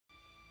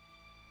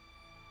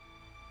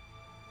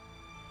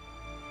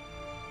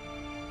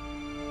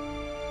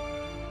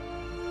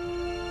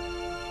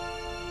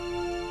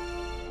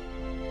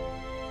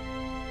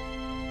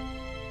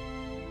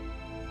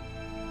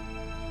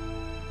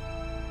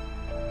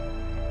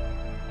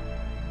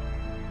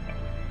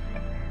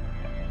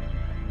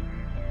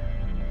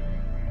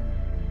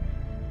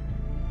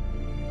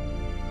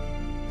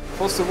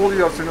First of all,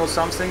 you have to know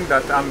something,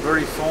 that I'm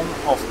very fond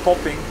of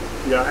popping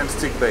and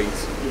stick bait,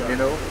 you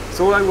know.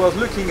 So I was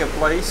looking a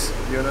place,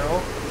 you know,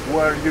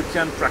 where you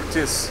can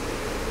practice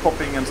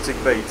popping and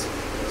stick bait.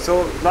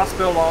 So Las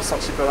Perlas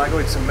archipelago,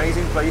 it's an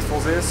amazing place for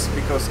this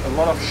because a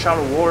lot of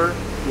shallow water,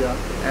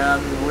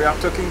 and we are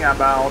talking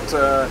about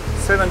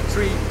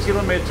 73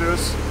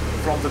 kilometers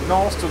from the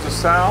north to the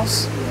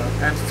south,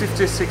 and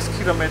 56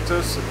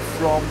 kilometers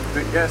from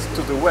the east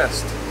to the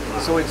west.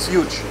 So it's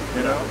huge,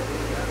 you know.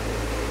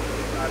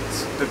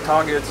 And the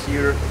target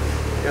here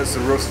is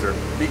the rooster,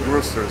 big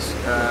roosters.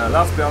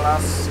 Las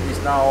Perlas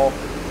is now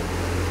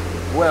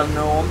well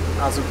known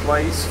as a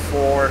place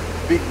for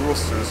big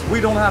roosters.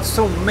 We don't have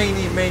so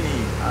many.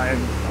 I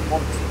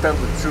want to tell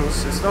the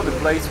truth. It's not a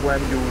place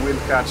when you will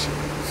catch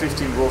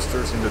 15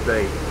 roosters in a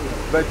day,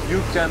 but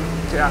you can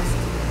cast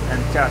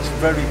and catch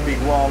very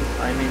big one.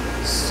 I mean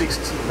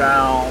 60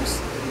 pounds.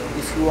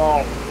 If you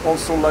are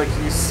also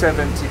lucky,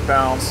 70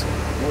 pounds,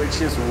 which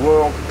is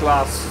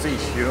world-class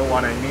fish. You know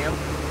what I mean?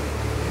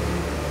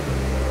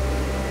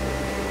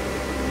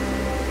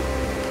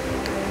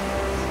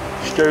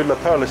 Stu, Las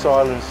Perlas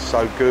Islands is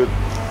so good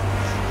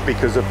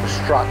because of the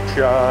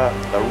structure,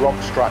 the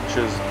rock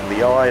structures,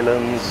 the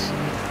islands.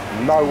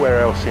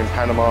 Nowhere else in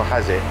Panama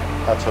has it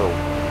at all.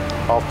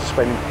 After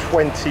spending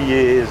 20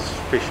 years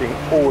fishing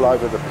all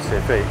over the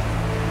Pacific,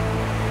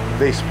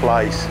 this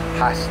place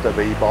has to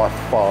be by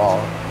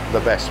far the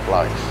best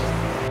place.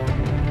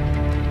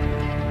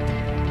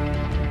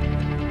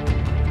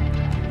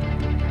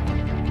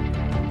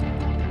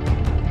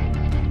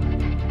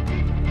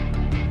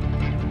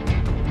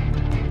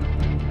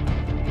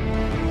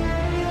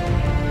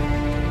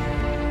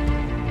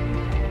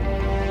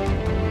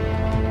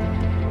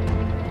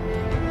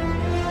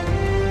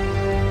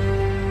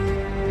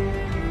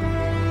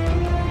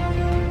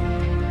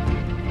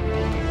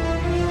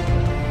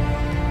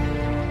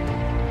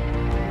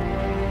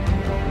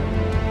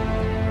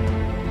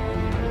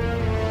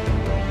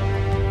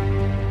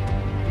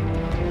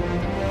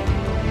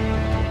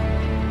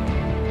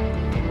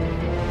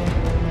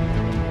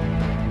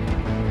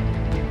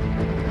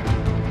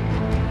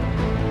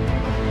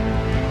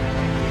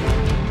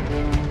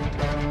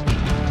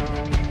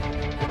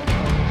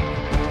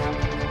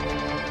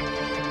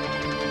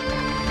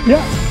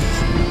 Yeah.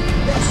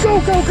 Go,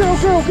 go, go,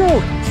 go, go.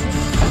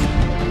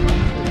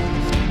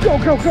 Go,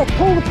 go, go.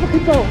 Pull the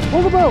fucking boat.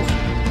 Pull the boat.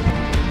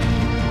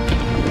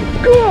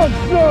 Go on,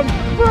 son.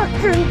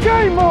 Fucking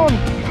game on.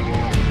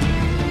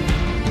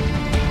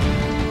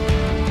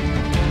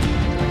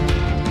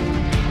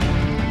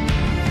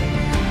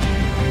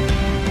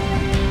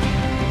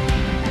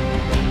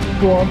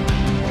 Go on.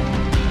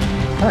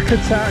 Hack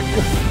attack.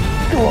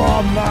 Go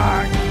on,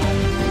 Mark.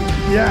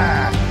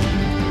 Yeah.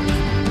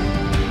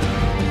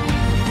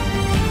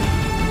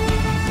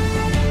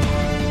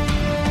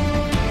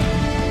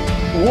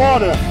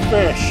 What a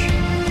fish!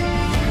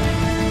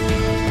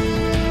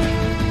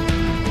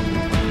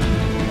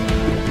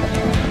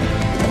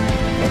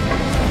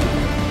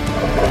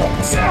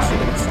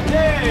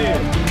 Yeah!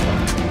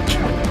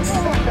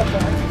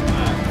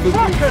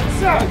 Fucking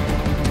sack!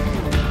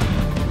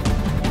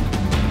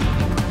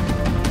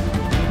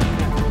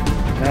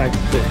 Nice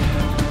fish.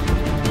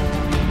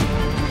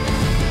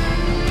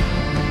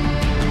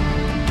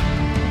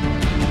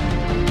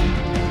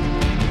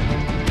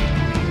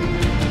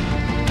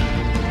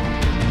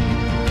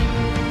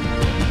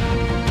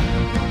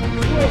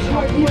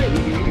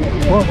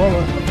 What?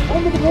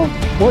 Under the boat.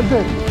 What is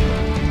it?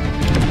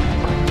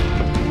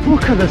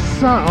 Look at the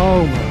sun.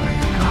 Oh my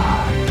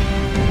god.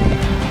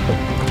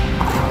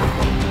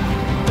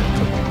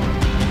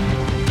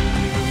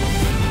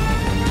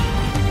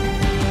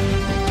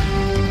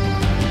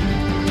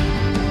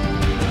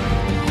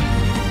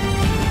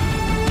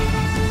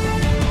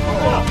 Oh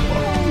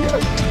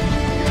yes.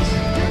 Yes.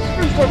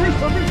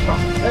 Rooster.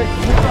 Hey,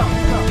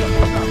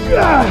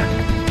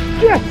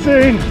 get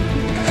in.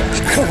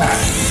 Come on.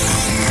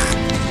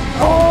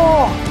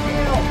 Oh!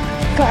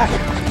 Fuck!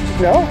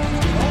 No?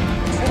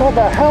 What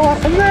the hell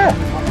happened there?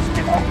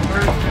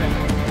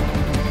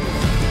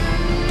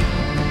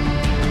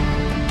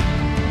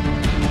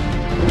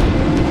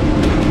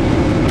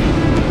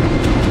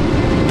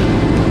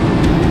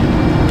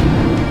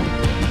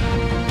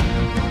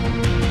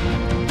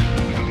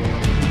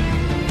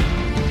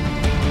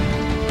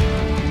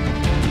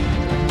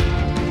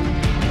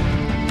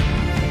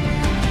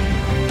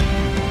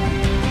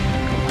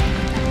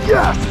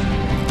 Yes!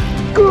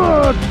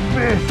 Good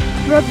fish!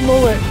 Red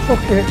mullet,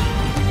 took it.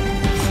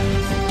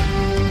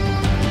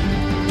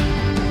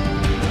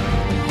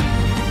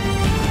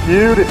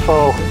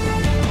 Beautiful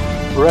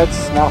red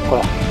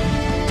snapper.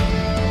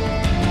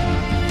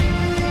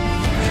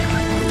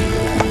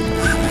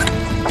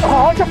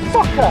 Oh, you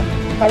fucker!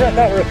 I reckon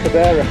that were a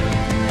Cubera.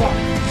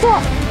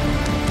 Fuck!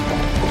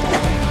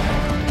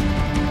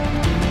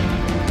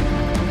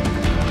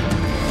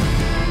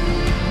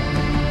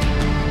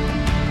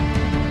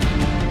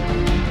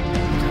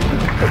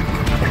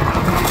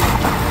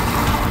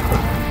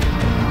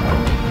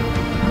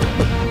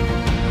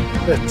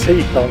 The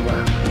teeth on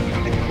that.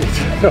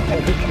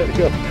 Get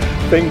your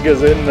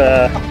fingers in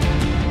there.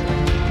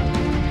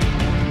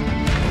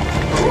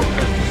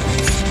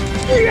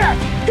 Yeah!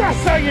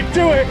 That's how you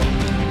do it!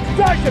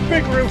 That's a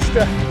big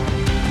rooster!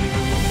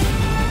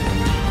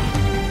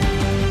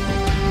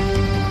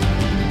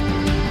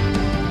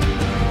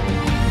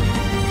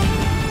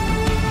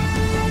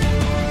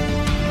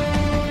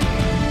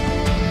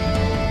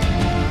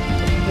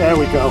 There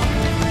we go.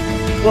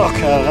 Look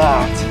at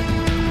that.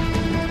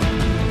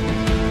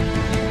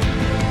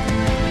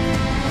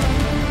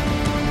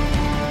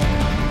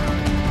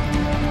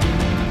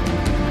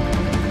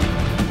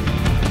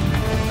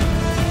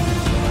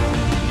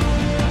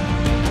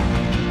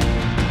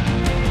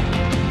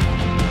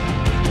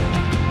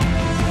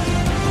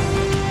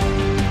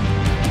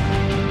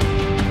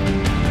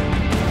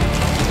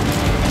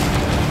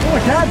 Oh, I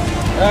can.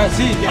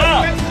 See.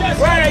 Yes, yes,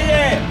 where are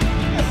you?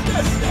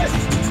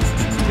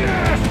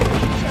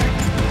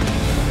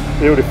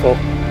 Beautiful.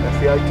 That's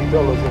the $80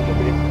 on the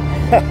bin.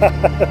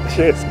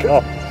 Cheers,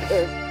 Carl.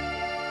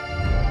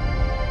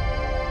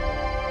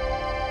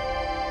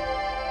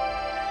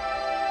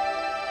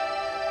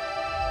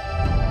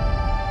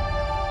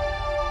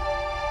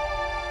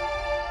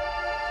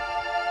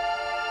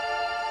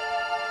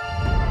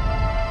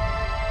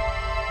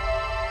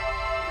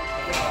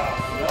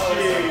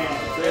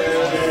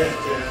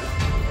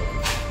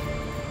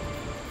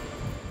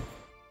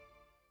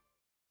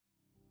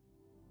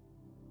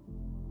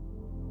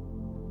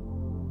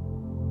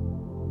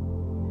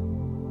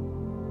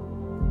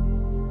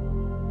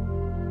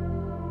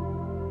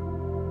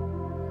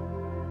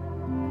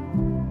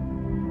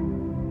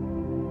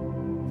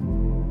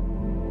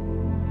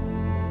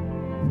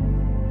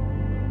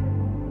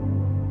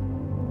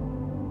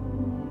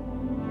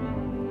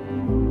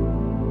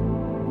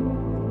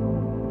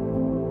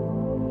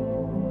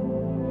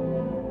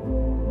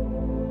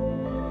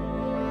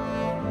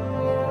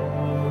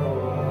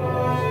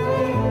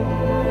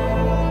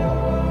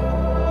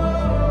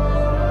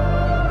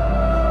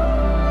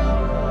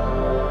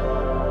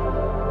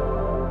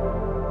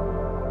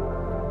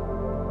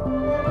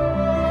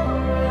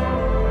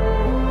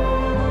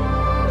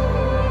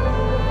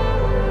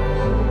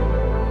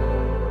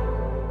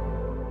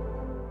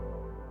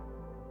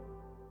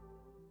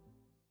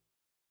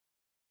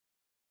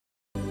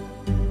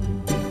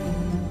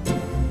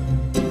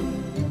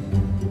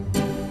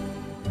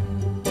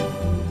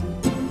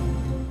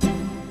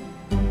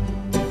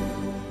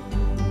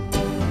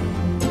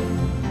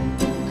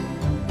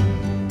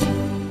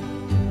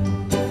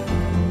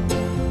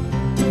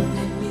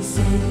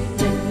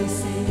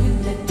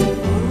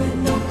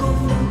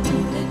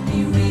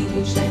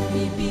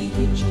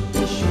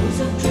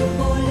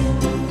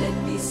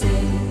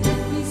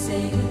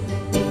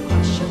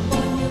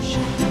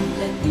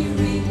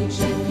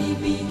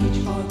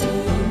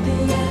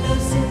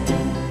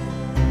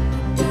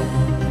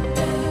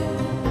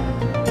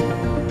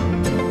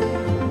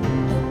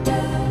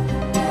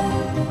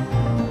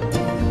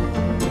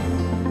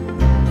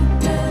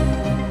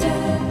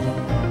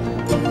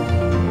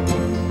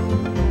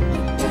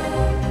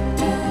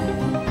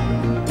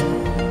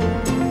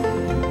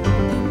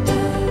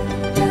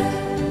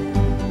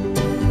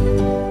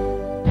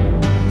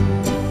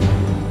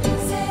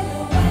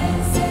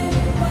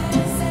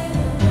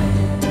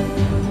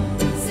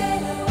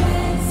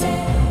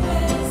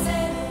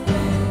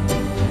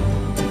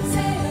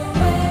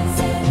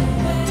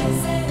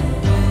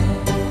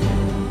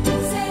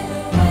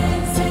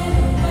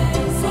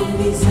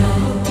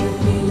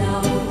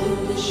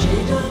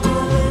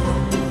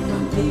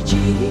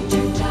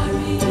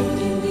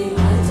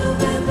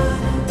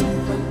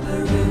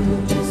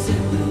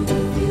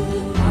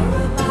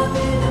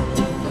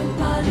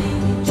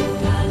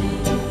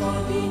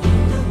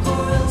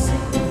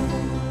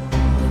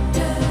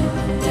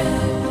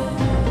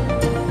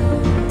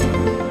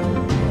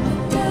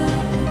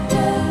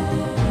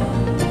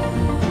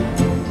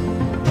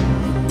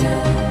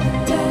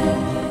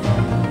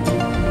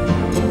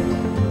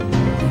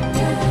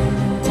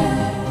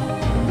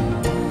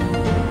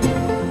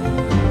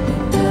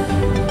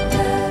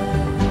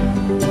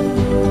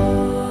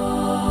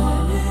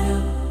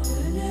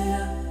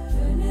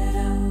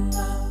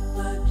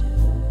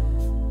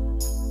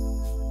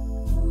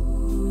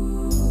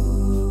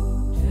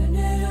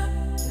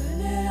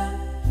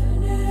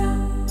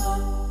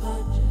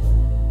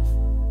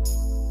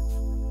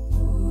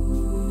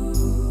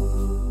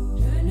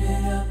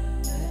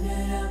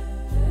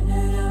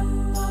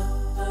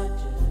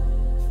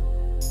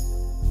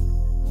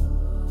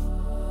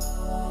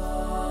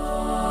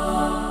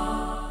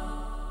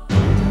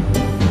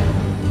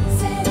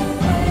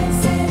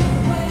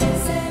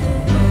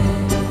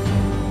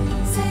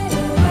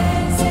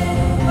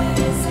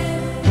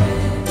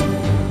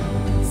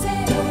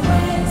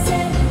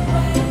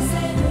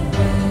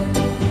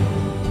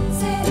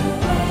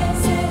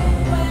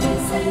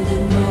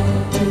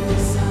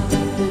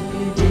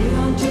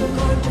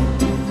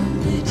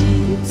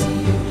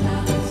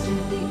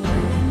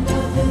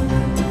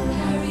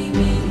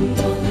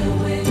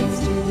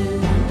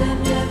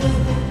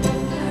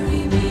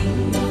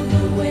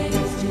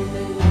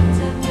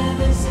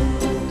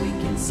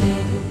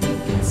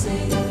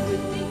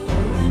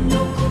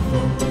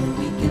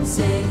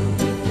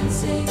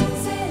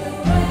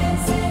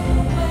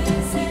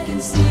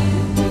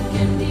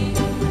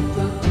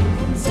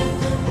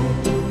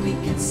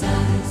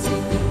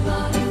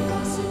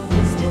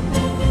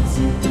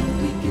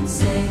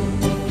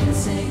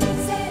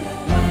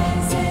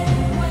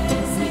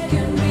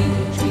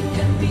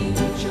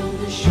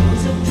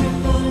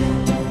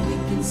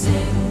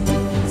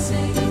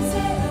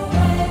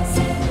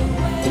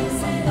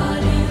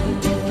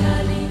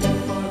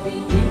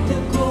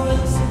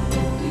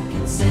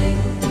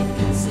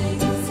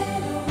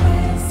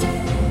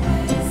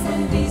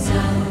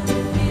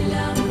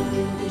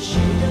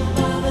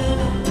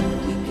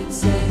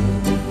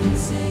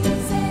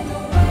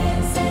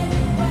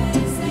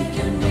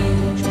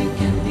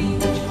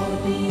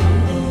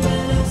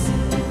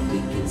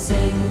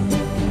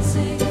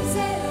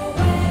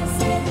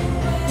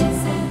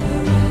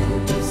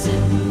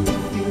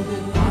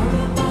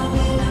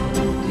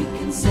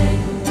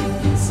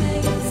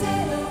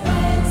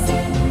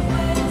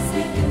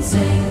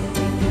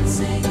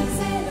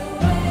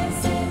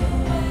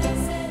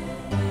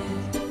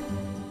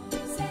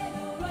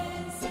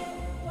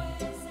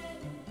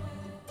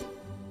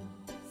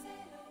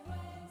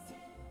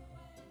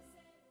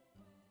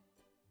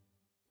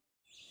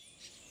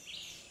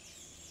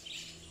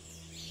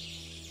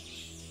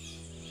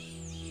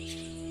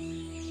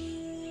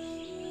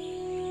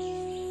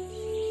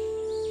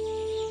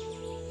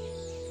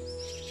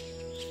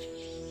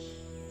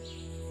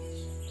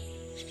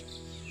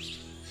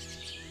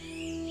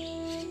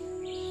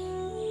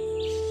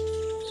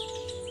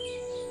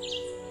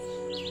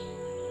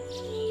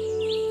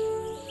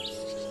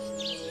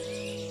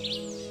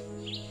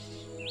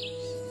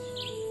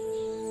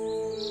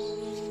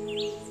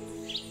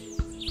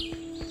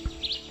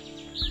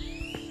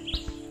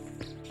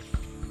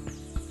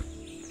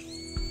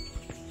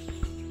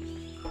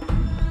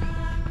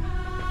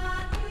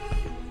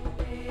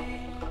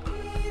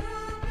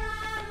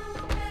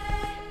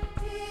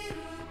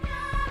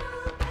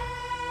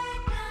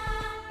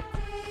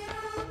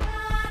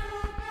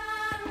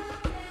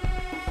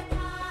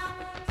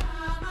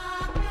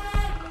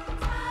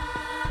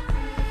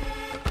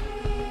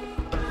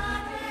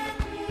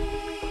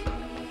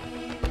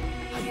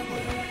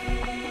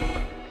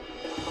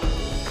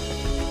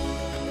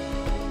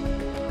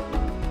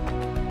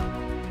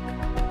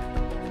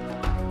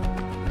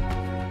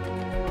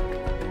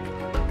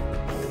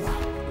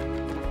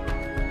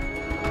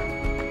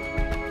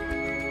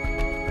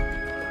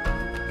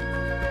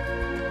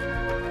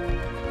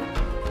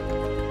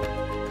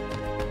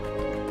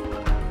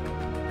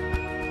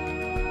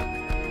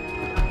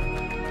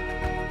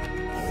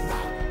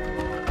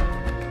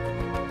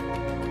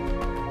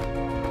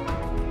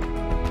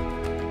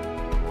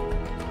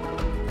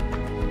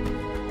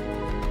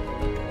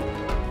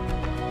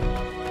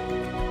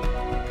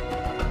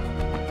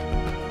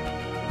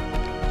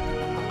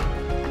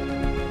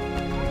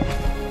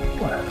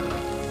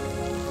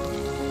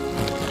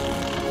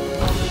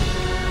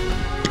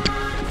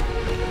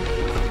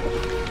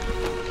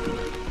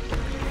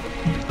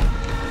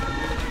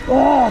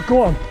 Oh,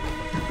 go on.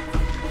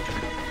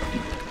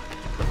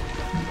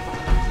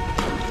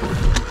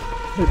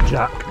 Good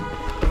jack.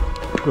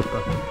 Good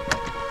one.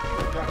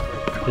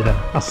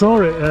 Yeah, I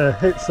saw it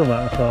hit something,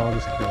 I thought I'll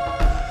just kill it.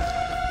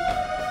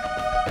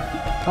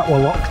 That were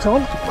locked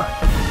on.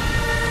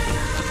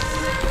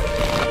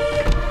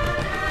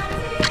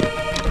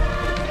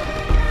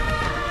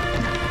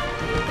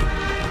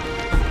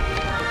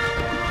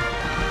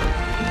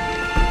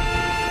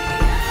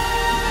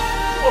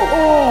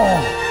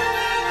 Oh!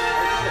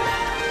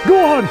 Go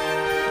on!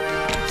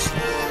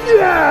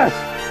 Yes!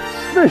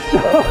 Fish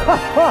on!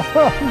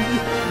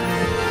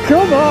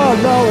 Come on,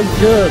 that was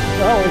good.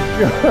 That was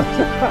good.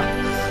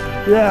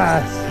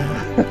 Yes.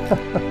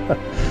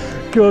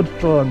 Good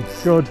fun.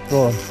 Good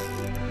fun.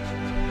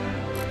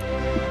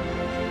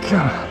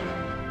 God.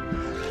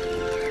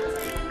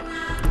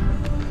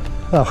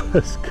 That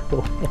was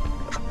cool.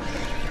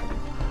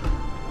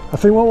 I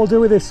think what we'll do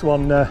with this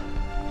one,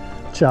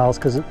 Charles,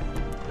 because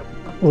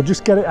we'll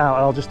just get it out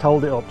and I'll just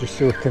hold it up just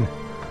so we can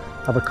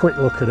have a quick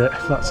look at it.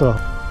 That's all. The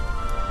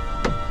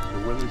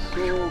weather is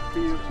so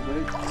clear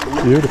today.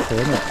 Beautiful,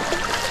 isn't it?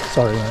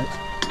 Sorry, mate.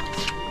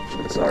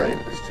 Sorry,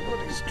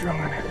 it's strong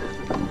in it.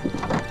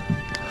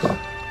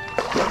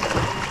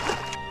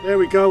 There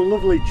we go,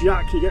 lovely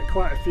jack. You get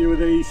quite a few of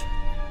these,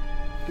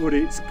 but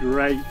it's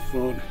great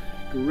fun.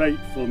 Great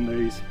fun,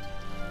 these.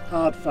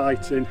 Hard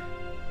fighting,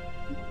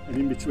 and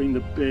in between the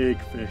big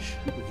fish,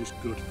 they're just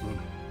good fun.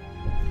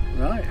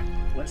 Right,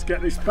 let's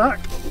get this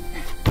back.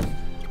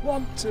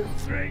 1, 2,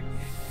 3.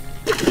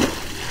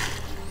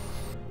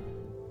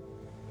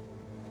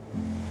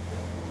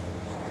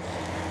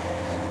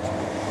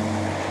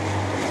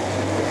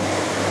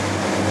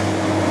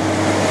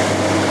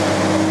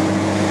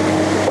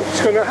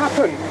 It's gonna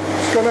happen.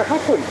 It's gonna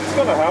happen. It's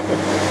gonna happen.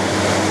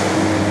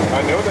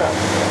 I know that.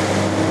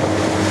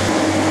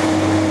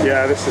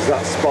 Yeah, this is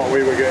that spot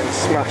we were getting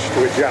smashed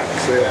with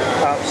jacks here.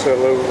 Yeah.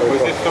 Absolutely.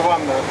 Was this the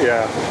one then?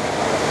 Yeah.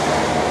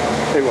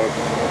 It was.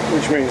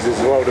 Which means there's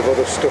a load of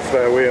other stuff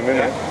there with him,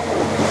 innit? Yeah.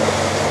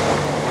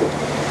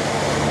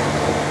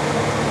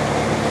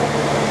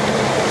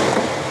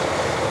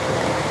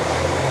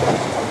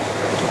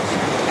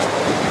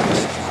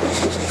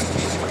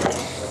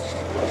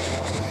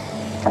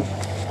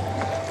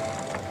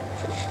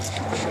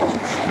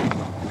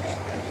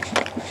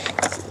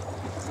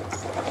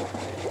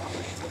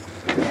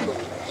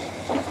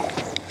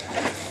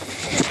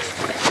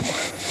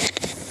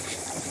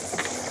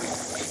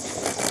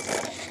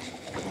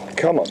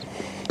 Come on.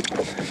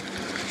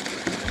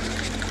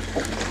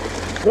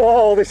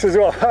 Oh, this is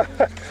what.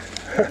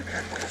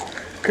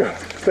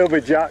 There'll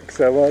be jacks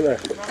there, won't there?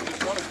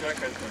 Not a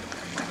jack, I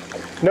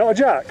think. Not a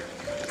jack?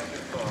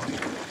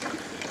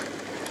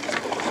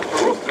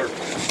 A rooster.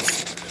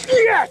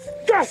 Yes!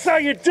 That's how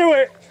you do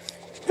it!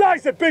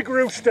 That's a big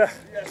rooster.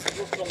 Yes,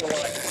 rooster on the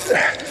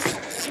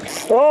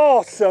line.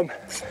 Awesome.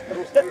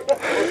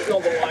 Rooster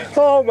on the line.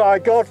 Oh my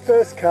God,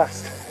 first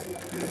cast.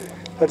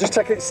 I'll just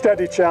take it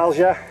steady, Charles,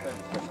 yeah?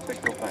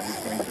 Take your time,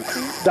 it's going to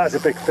see. That's a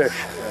big fish.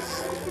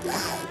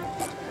 Yes.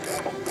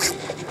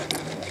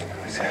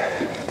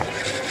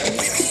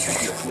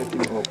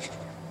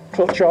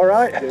 Clutch all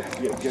right?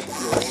 Get your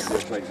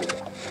like this.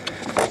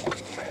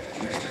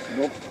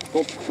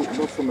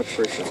 Not so much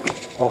pressure.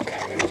 Okay.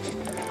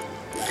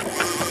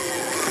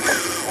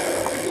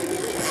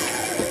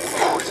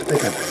 Oh, it's a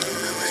big one.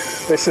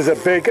 This is a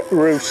big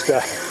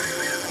rooster.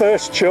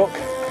 First chuck.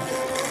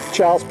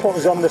 Charles put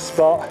us on the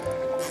spot.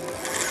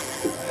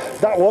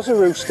 That was a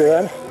rooster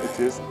then. It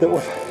is. That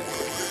was.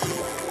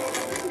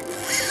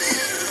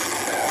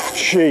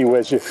 Gee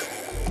whiz,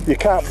 you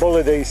can't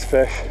bully these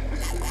fish.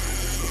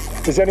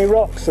 Is there any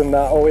rocks and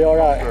that? Are we all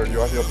right? Sure, you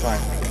have your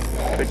time.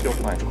 Take your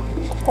time.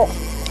 Oh,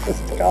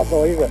 I can't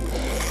believe it.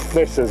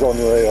 This is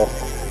unreal.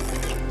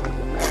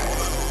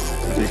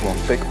 Big one.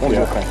 Take all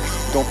your time.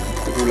 Don't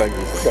do like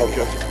this. Okay.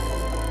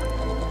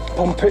 Just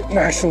pump it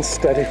nice and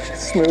steady,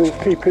 smooth,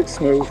 keep it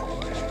smooth.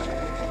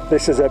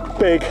 This is a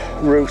big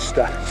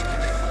rooster.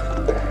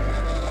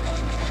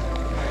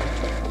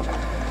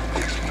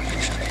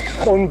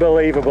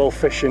 Unbelievable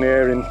fishing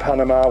here in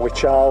Panama with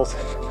Charles.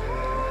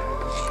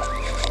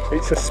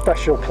 It's a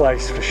special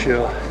place for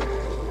sure.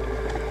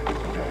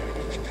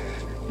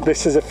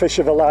 This is a fish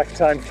of a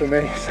lifetime for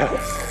me, so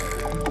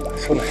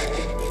it's one.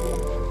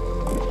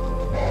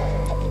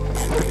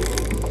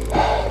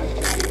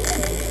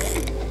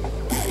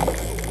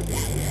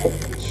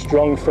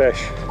 Strong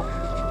fish.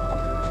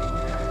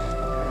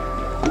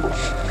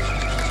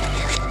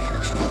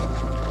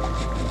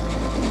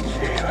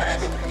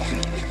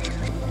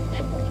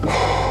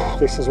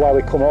 This is why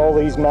we come all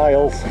these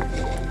miles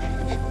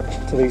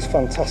to these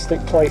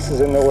fantastic places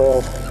in the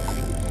world.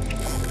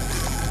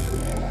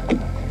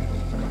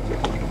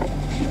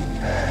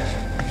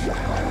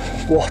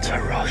 What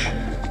a rush.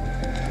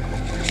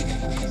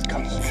 Let's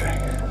concentrate.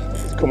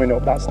 It's coming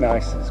up, that's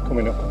nice. It's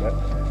coming up a bit.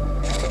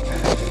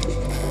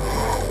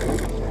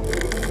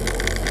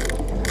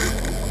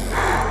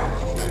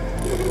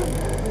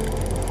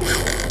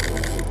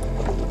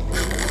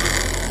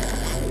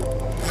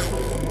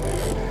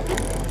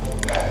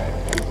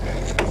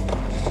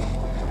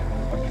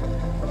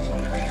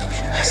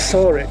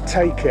 saw it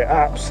take it,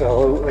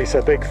 absolutely, it's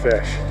a big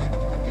fish.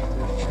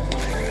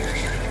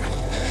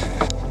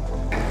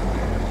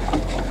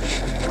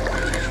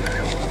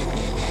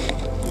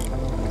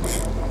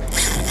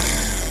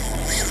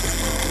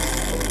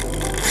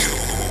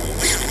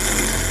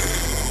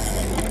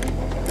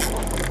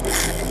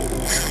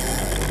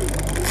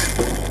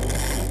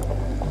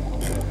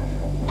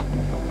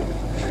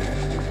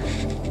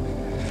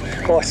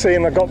 Oh, I see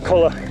him, I've got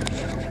colour.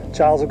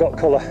 Charles, I've got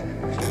colour.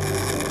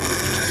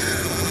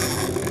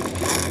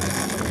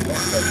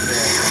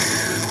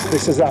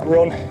 This is that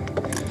run.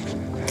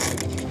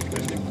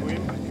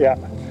 Yeah.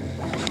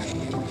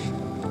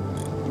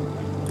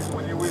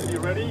 When you will be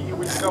ready, you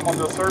will come on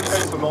the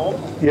surface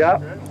alone. Yeah.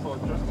 Okay? So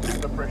just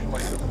keep the pressure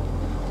like this.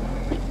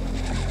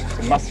 It's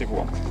a massive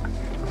one.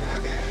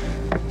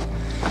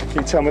 Can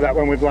you tell me that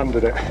when we've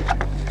landed it?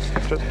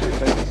 Just like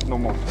this, no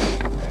more.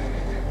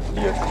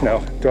 Yes.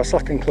 No. Do I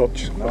slacken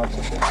clutch? No, it's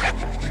okay.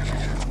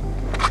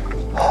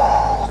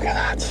 Oh, look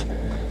at that.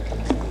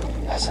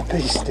 That's a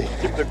beastie.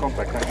 Keep the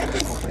contact. Keep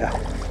the contact. Yeah.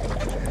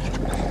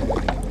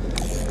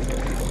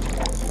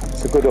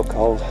 It's a good hook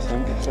hold, I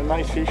think. It's a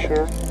nice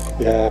fisher.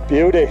 Yeah,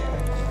 beauty.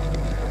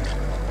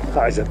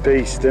 That is a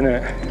beast, isn't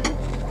it?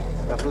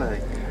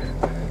 Lovely.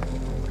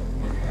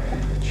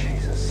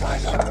 Jesus,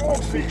 size of that. Oh,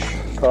 fish.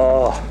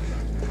 Oh.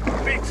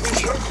 Big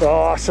fisher.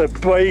 Oh, that's a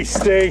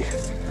beastie.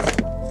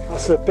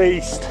 That's a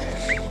beast.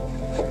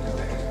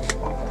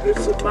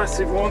 It's a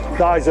massive one.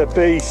 That is a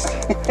beast.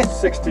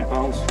 60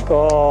 pounds.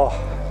 Oh,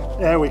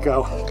 there we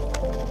go.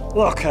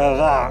 Look at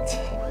that.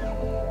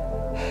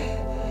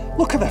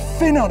 Look at the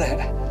fin on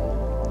it.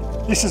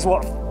 This is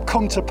what I've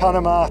come to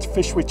Panama to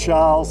fish with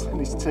Charles and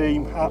his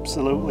team.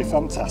 Absolutely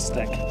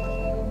fantastic.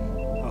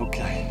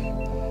 Okay.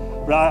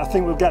 Right, I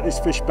think we'll get this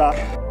fish back.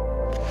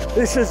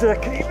 This is a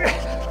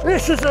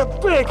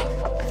big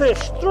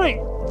fish.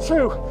 3,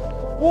 2,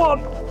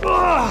 1.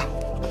 Ah!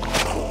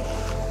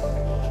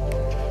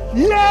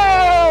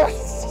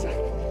 Yes!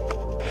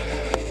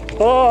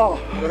 Oh,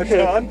 Well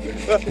done.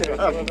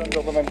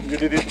 You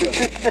did it.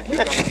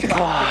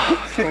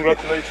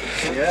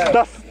 Congratulations.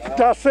 Yeah.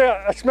 That's it.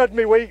 It's made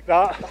me weak,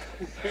 that.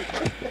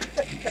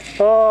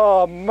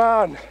 Oh,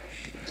 man.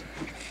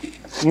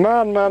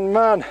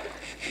 Man.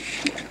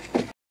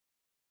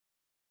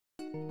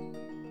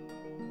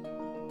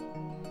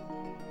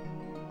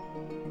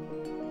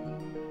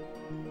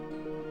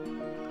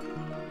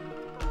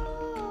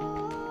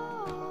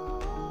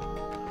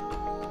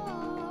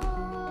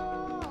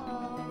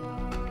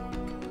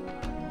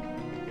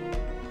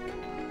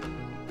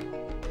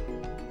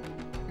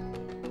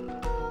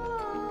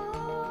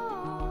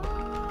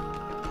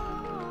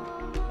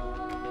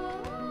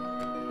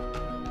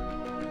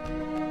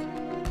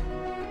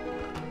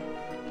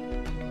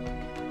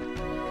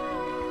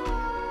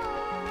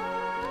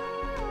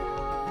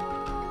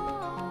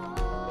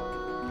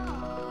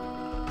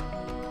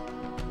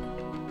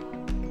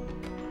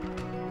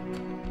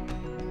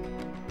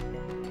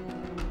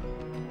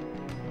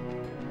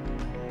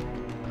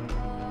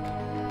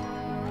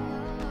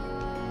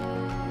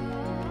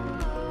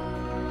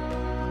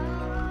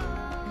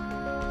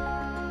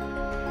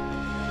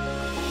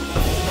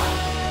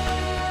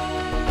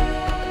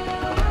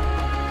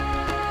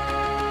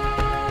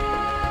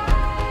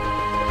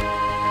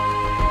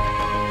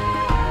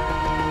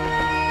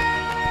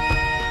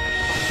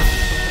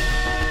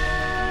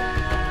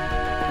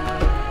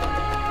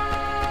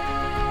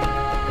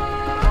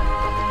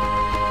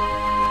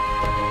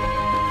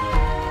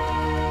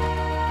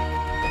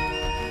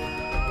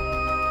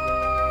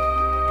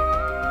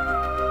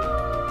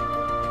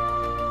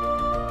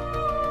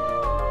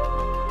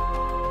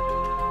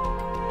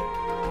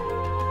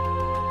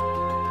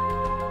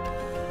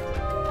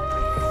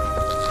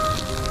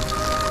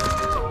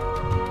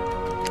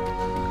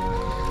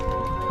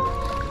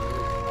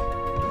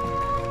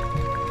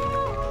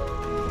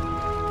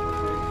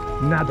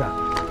 Nada.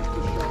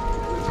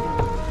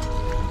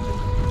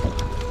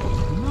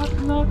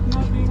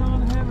 Knocking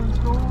on heaven's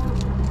door.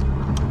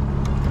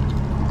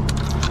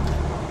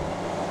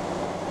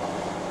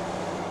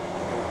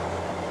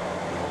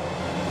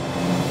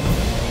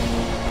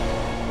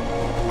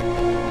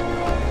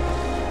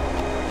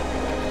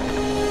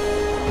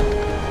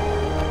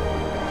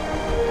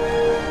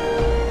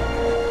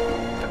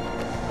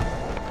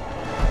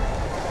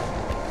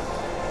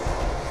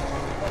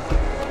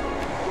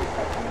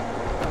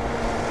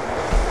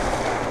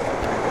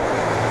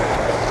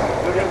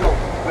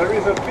 There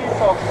is a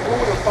piece of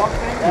wood or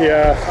something.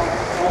 Yeah.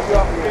 And you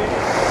have fish.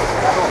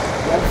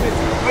 That's it.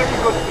 Very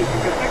good fish. You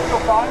can take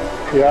your time.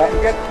 Yeah. And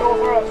get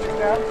closer as you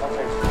can.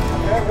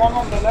 Okay. One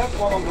on the left,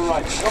 one on the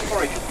right. Go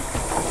for it.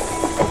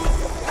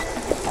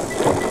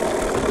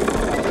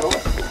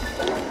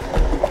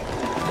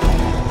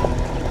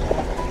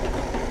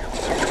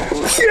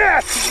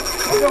 Yes!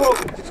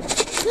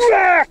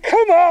 Yeah,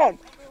 come on!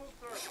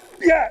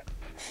 Yeah.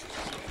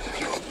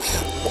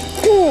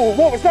 Ooh,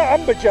 what was that,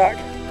 Amberjack?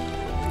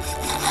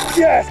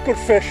 Yes, good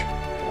fish.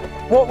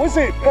 What was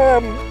it?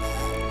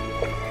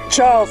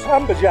 Charles,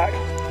 Amberjack.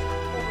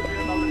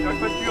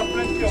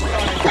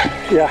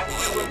 Yeah.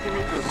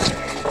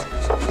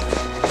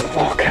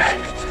 Okay.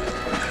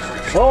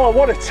 Oh,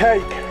 what a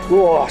take.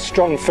 Oh,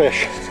 strong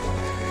fish.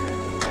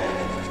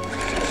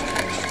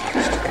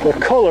 The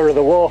colour of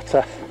the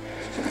water.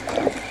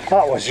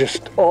 That was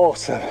just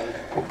awesome.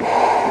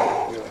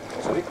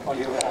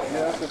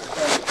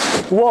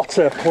 What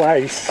a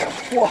place.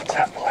 What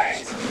a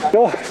place.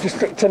 Oh, just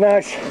got a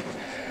nice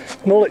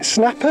mullet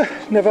snapper.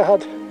 Never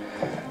had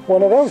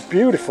one of those.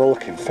 Beautiful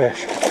looking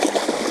fish.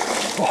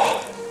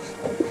 Oh,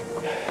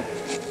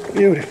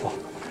 beautiful.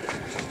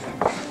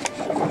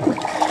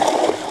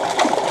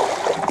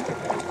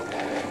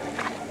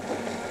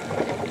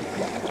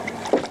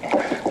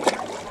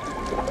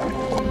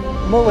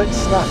 Mullet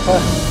snapper,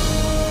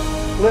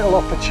 little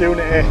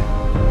opportunity,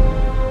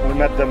 we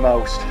made the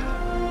most.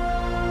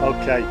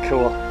 Okay,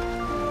 cool.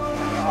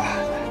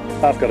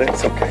 I've got it,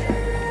 it's okay.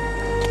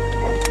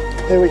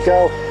 Here we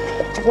go.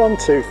 1,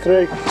 2,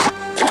 3.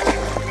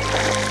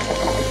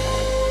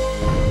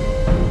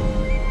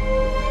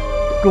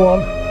 Go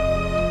on.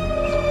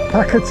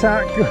 Pack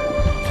attack.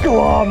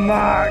 Go on,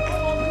 Mark.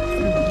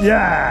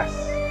 Yes.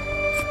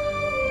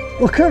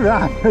 Look at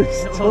that.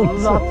 It's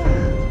tons of...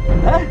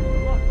 Huh?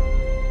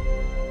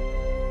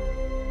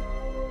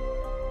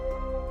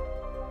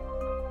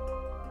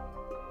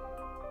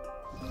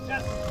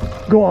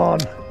 Go on.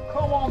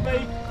 Come on,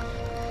 mate.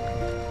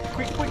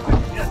 Quick, quick, quick.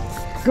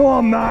 Yes. Go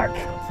on, Mac.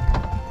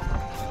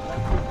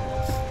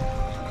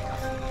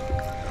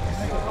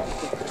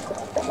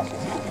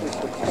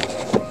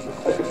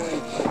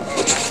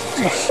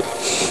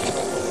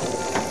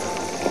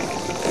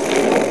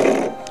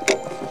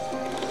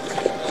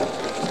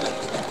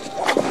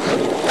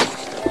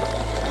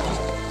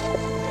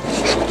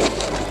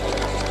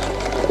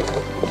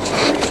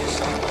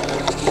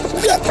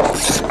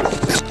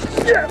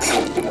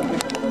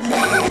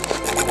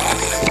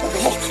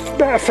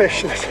 Better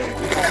fish this.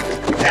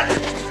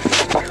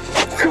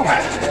 Come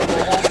on.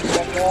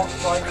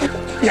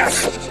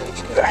 Yes.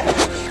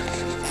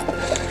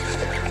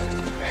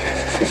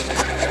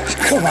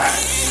 Come on.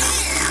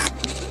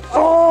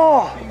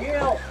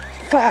 Oh!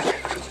 Fuck.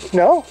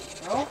 No?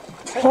 No?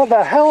 What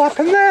the hell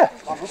happened there?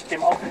 I hooked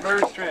him off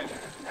very strange.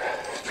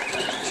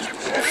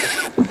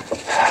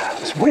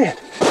 It's weird.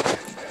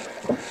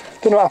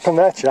 Don't know what happened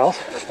there, Charles.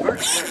 Very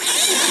strange.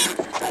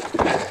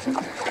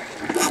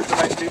 It's a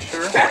nice fish,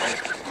 sure.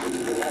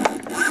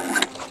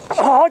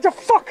 Oh, you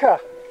fucker!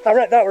 I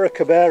reckon that were a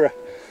Cubera.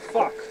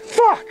 Fuck.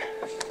 Fuck!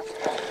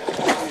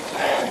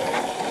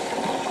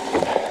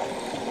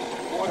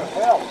 What the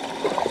hell?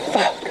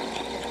 Fuck!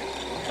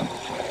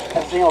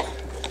 Everything off.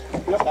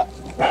 Yep.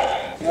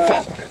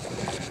 Fuck!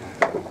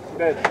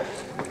 Dead.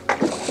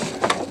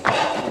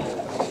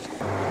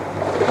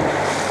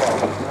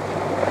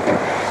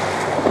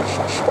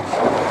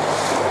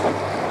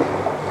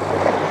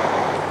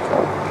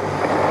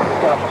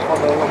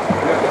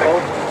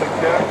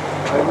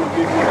 I will give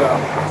you the...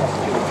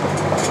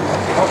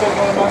 Okay,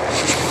 Panama.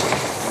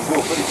 Go,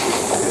 very good.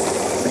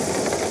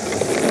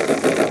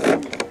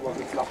 Was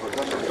it flapper?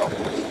 That's the top.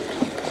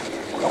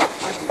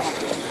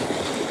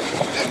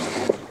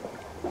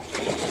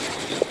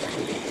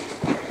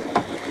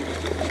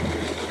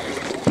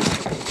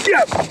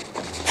 Yeah!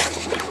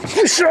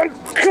 Fish on!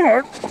 Come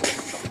on!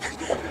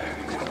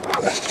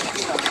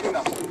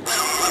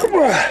 Come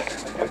on!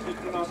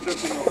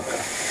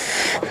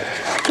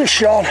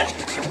 Fish on!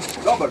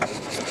 Robert.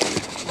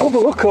 Have a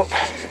look up.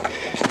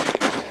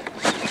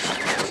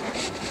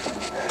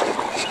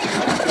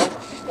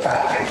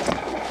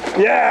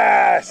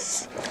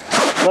 Yes!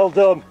 Well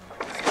done.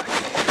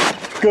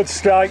 Good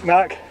strike,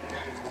 Mac.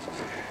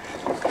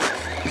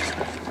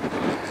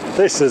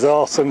 This is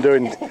awesome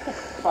doing.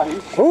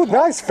 Oh,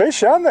 nice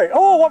fish, aren't they?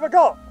 Oh, what have I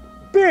got?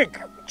 Big!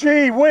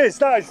 Gee whiz,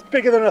 that is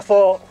bigger than I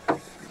thought. I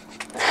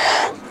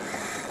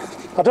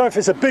don't know if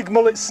it's a big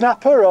mullet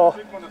snapper or...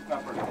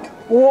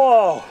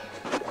 Whoa!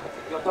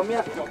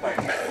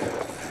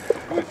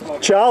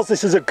 Charles,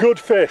 this is a good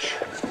fish.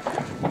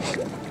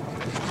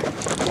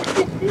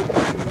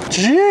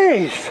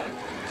 Jeez!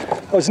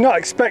 I was not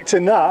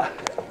expecting that.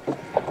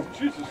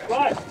 Jesus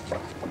Christ!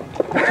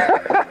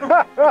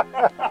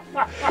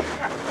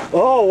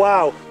 Oh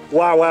wow!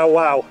 Wow, wow,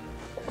 wow.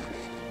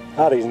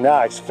 That is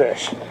nice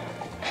fish.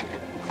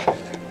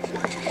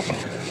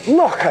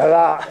 Look at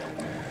that.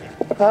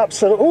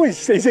 Absolutely. Oh,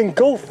 he's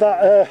engulfed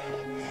that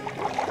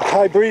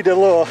hybrid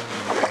lure.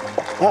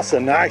 That's a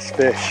nice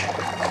fish.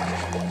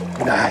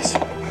 Nice.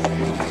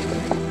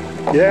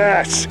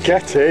 Yes,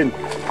 get in.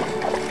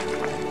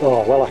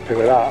 Oh, well happy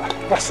with that.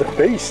 That's a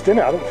beast, isn't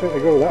it? I don't think they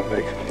go that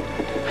big.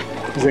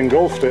 He's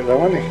engulfed it though,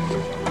 hasn't he?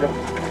 Yep.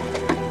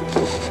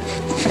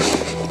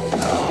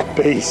 Oh,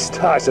 beast.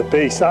 That's a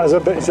beast. That is a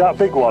bit. Is that a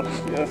big one?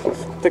 Yes,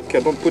 take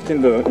care. Don't put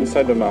in the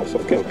inside the mouth,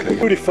 okay? Okay.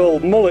 Beautiful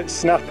mullet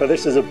snapper.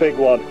 This is a big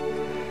one.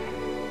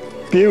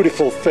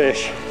 Beautiful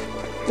fish.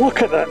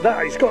 Look at that.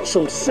 That. It's got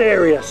some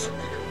serious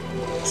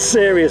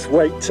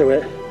weight to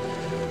it.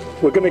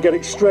 We're going to get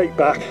it straight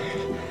back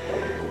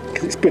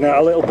because it's been out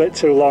a little bit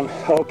too long.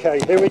 Okay,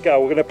 here we go.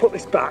 We're going to put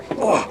this back.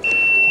 Oh,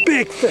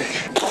 big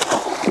fish.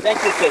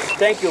 Thank you, fish.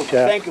 Thank you.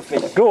 Yeah. Thank you,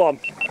 fish. Go on.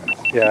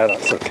 Yeah,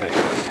 that's okay.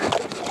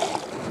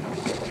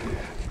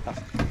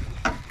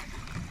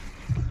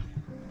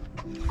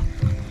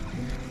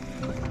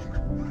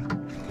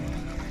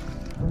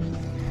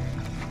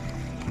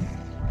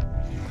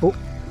 Oh.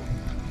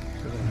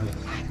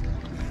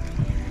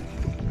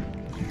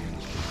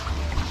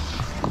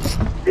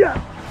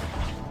 Yeah.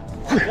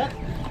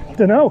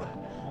 Don't know.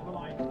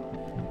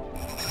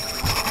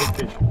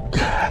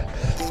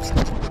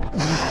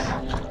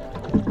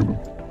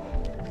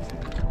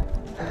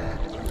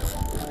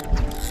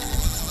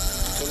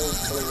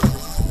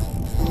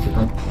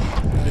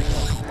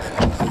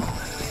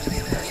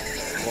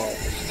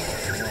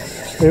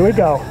 Here we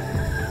go.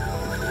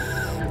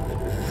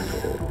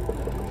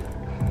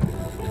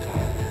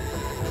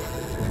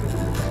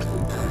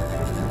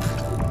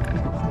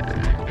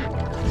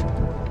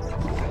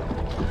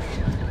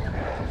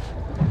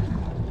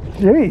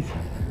 Jeez,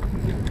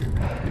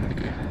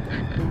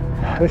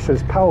 this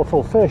is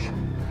powerful fish.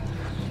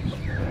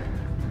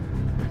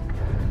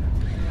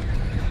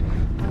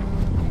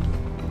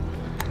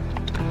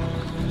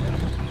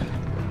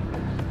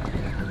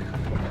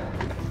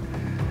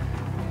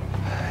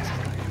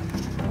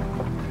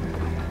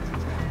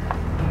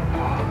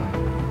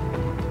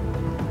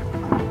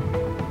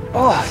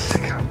 Oh, I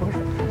can't believe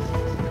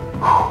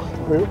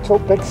it. We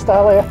took big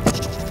style here.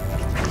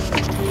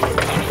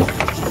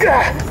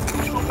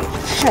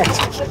 Shit.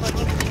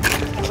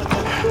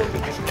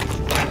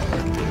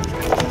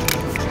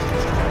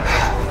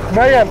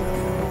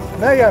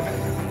 Mayhem.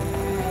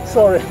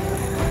 Sorry. I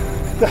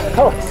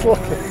was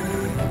looking.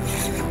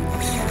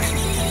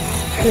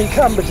 In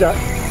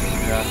Amberjacks.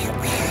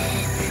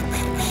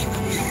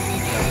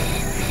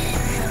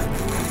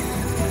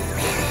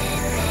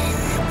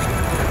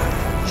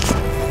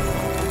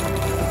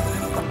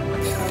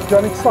 Do I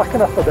need to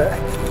slacken up a bit?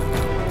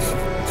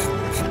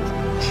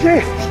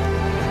 Jeez.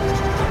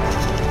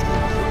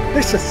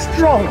 This is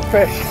strong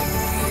fish.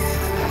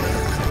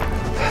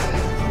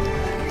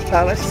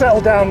 Now let's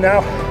settle down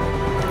now.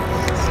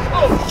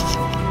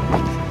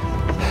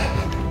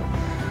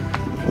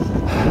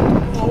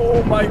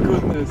 Oh my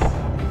goodness.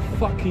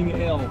 Fucking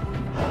hell.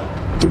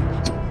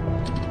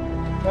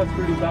 That's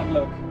pretty bad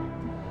luck.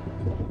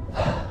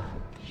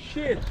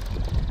 Shit.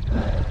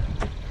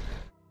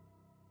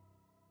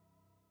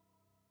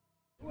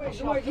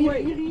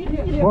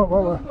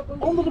 What?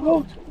 Onder de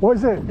boot. What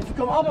is it?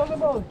 Come up on the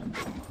boat.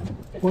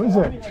 What is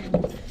it?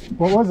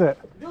 What was it?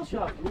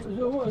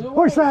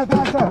 What's that?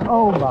 That?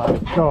 Oh my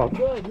god.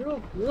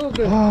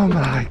 Oh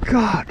my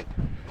god.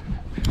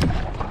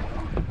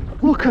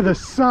 Look at the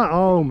sun.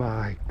 Oh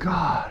my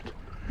god.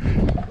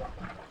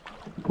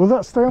 Will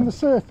that stay on the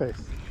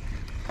surface?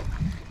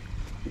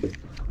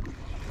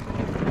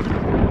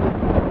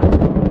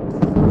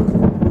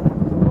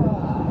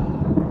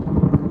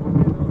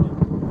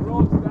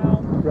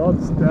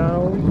 Rod's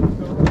down.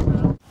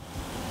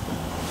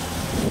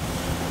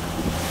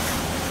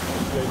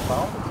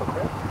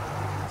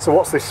 So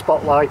what's this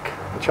spot like,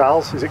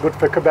 Charles? Is it good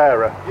for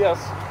Cubera? Yes,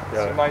 it's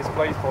a nice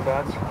place for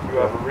that. You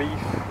have a reef,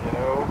 you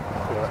know,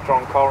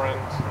 strong current.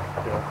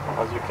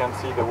 As you can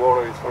see, the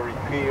water is very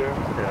clear.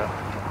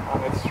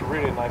 And it's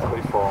really a nice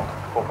place for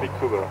big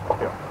Cubera.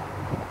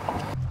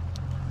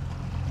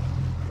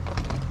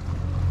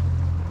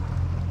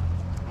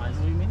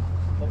 You mean?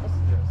 Yes.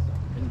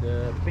 In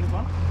the pink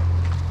one?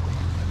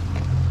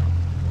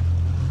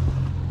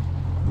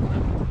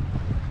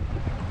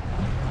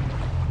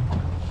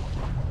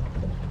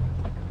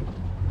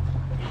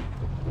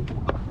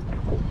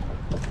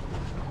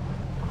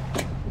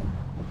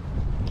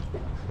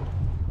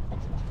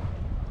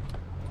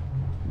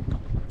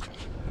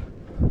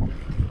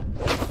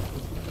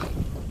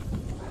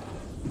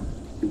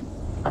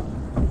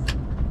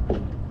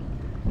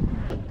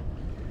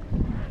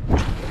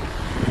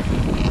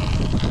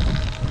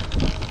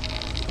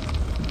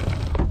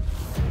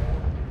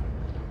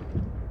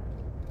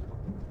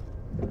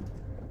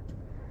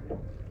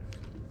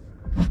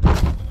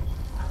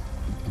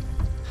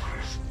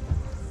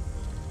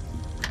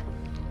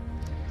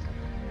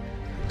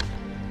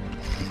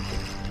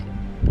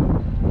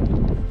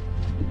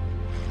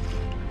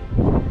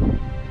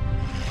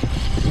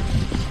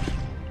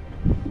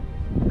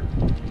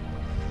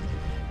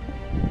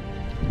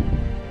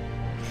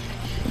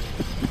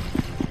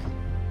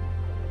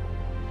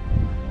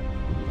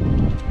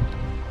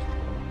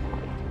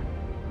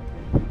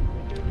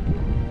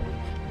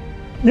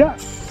 Yeah.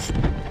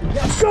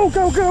 Go,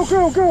 go, go,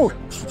 go, go.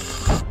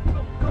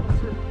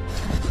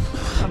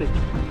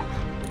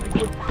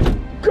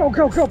 Go,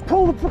 go, go.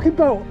 Pull the fucking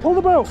boat. Pull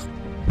the boat.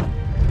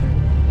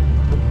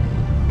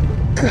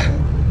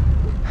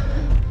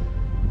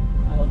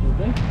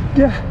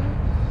 Yeah.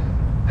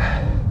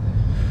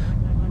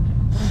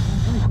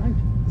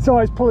 So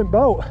I was pulling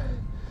boat.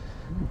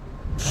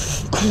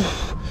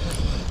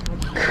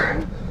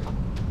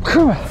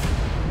 Come on.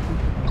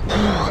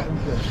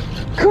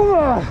 Come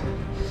on.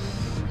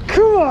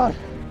 Come on.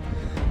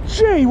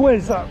 Gee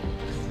whiz, that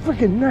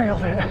freaking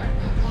nailed it.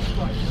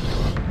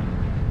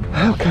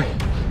 Okay.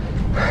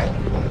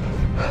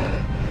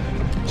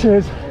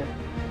 Cheers.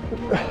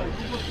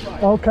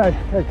 Okay.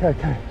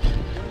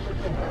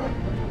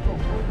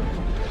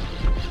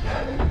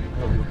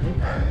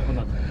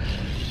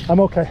 I'm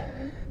okay.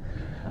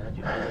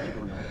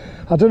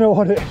 I don't know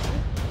what it is.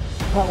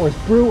 That was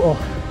brutal.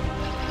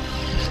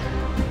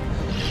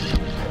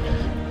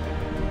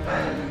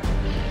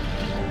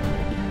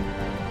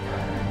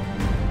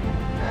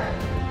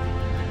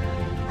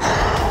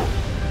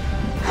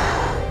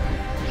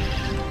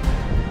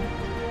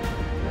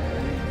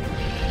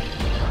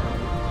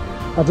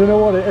 I don't know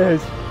what it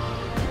is.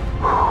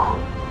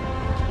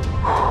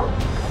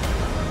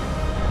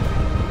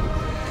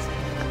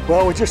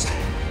 Well, we just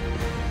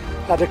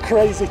had a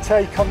crazy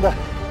take on the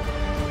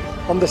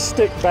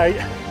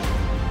stickbait,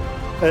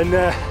 and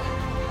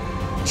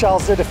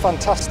Charles did a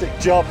fantastic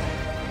job.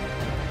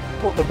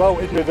 Put the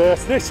boat in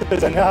reverse. This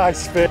is a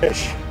nice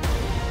fish.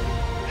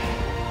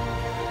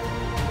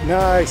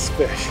 Nice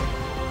fish.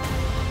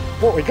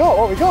 What we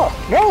got?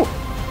 No!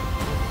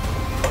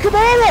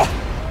 Cubera!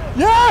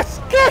 Yes!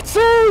 Get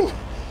in!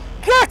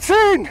 Get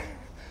in!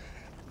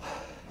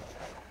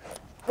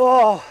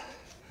 Oh,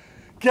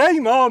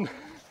 game on!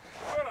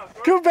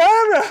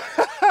 Cubera!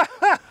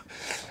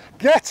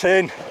 Get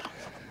in!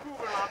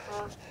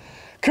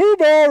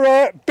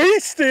 Cubera!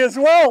 Beastie as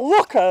well!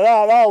 Look at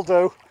that, that'll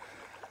do.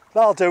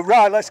 That'll do.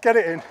 Right, let's get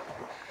it in.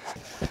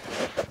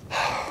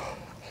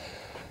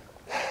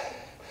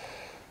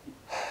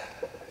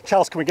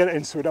 Charles, can we get it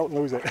in so we don't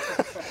lose it?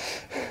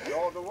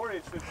 Oh, don't worry,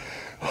 it's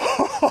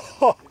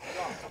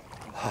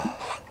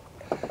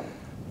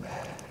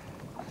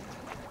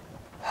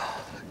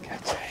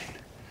Get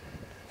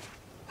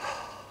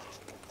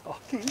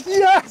in.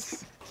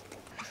 Yes!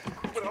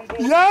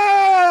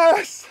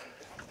 Yes!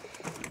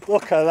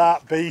 Look at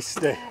that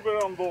beastie.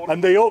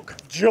 And the hook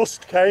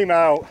just came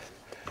out.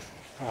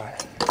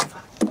 Right.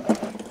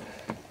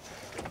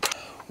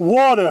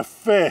 What a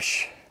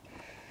fish.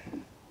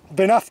 I've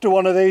been after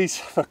one of these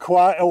for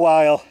quite a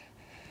while.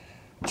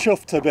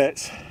 Chuffed to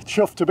bits,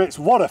 chuffed to bits.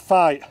 What a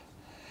fight.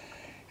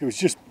 It was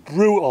just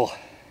brutal,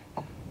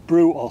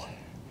 brutal.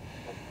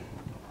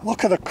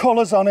 Look at the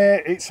colours on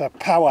it, it's a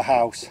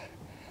powerhouse.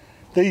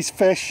 These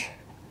fish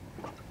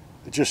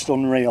are just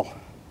unreal.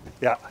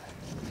 Yeah.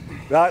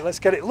 Right, let's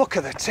get it. Look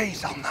at the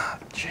teeth on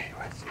that. Gee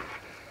whiz.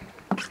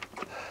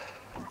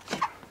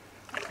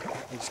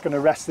 I'm just going to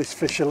rest this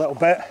fish a little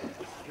bit.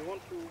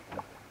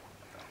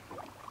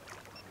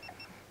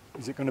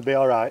 Is it going to be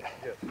all right?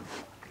 Yes. You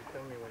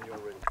tell me when you're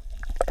ready.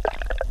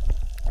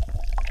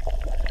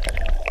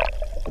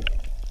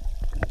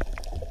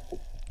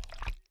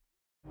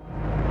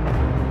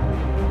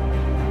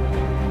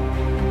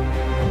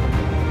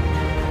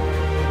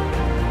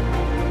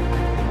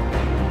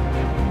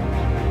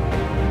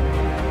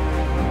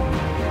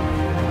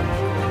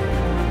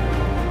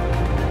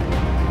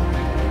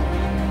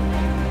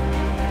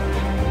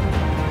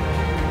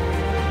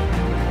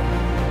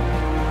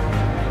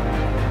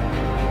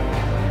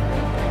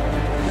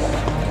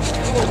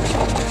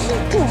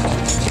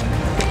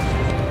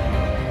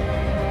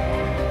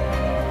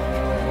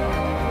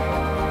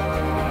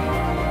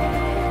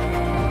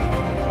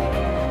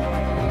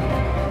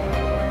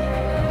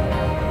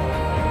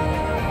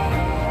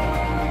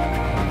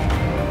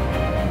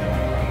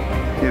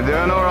 You're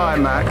doing all right,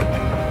 Mac.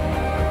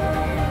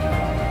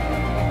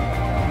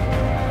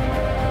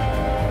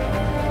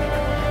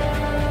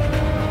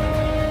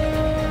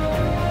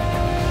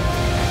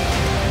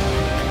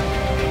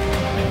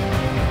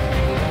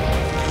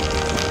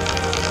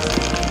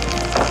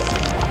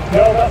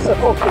 No, that's a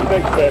fucking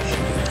big fish.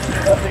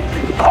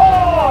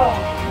 Oh!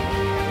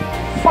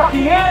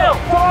 Fucking hell!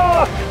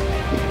 Fuck!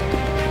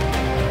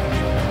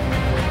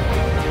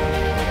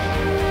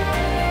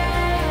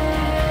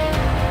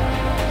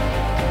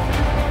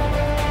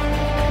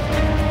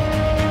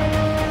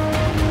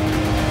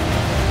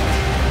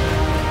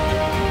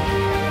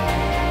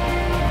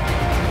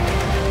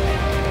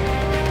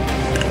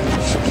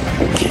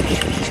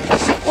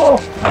 Oh,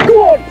 go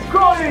on!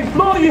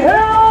 Bloody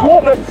hell!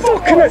 What the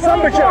fuck? It's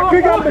Amberjack,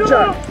 big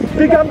Amberjack!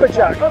 Big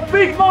Amberjack! A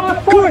big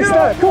motherfucker! Go on,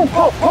 there! Go on,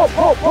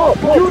 pop!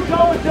 Huge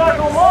Amberjack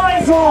on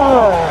mine!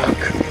 Fuck!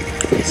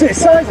 See the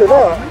size of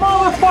that?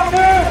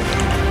 Motherfucker!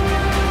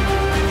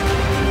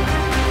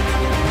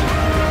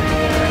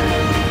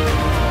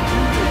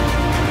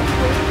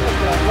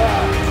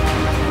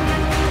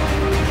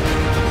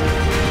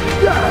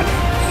 Yes!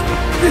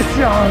 This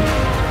young!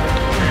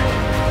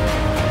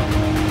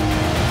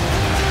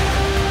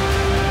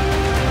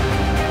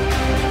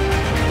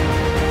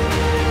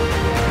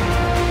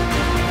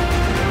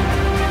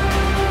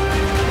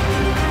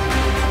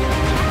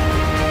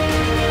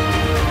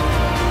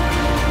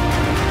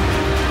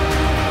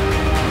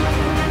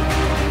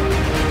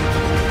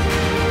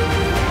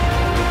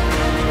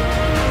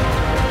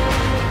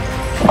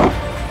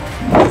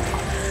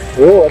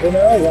 Oh, I don't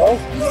know, well.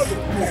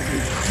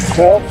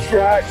 Top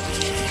track.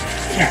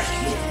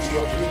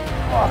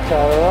 Look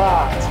at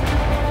that.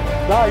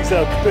 That is a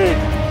big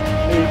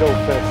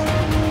needlefish.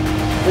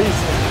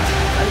 Decent.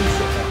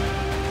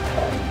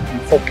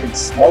 fucking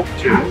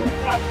smoked you.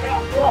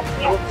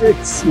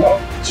 Fucking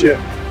smoked you.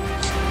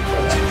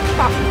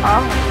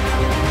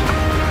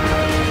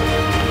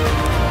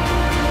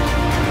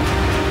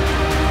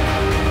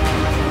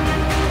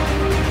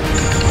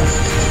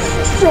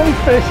 Strong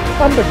fish,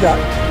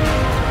 amberjacks.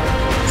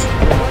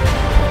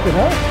 You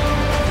know?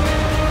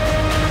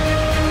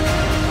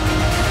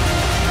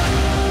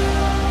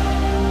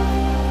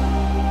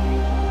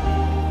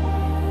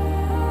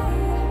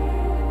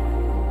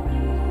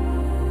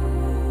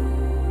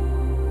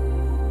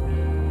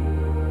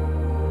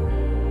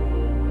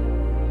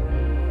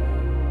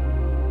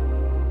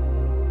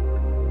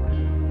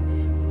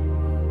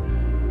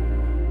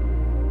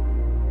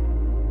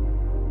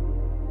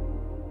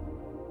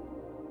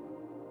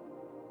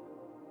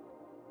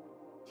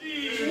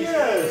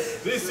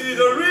 This is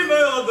the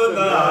river of the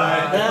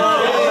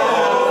night.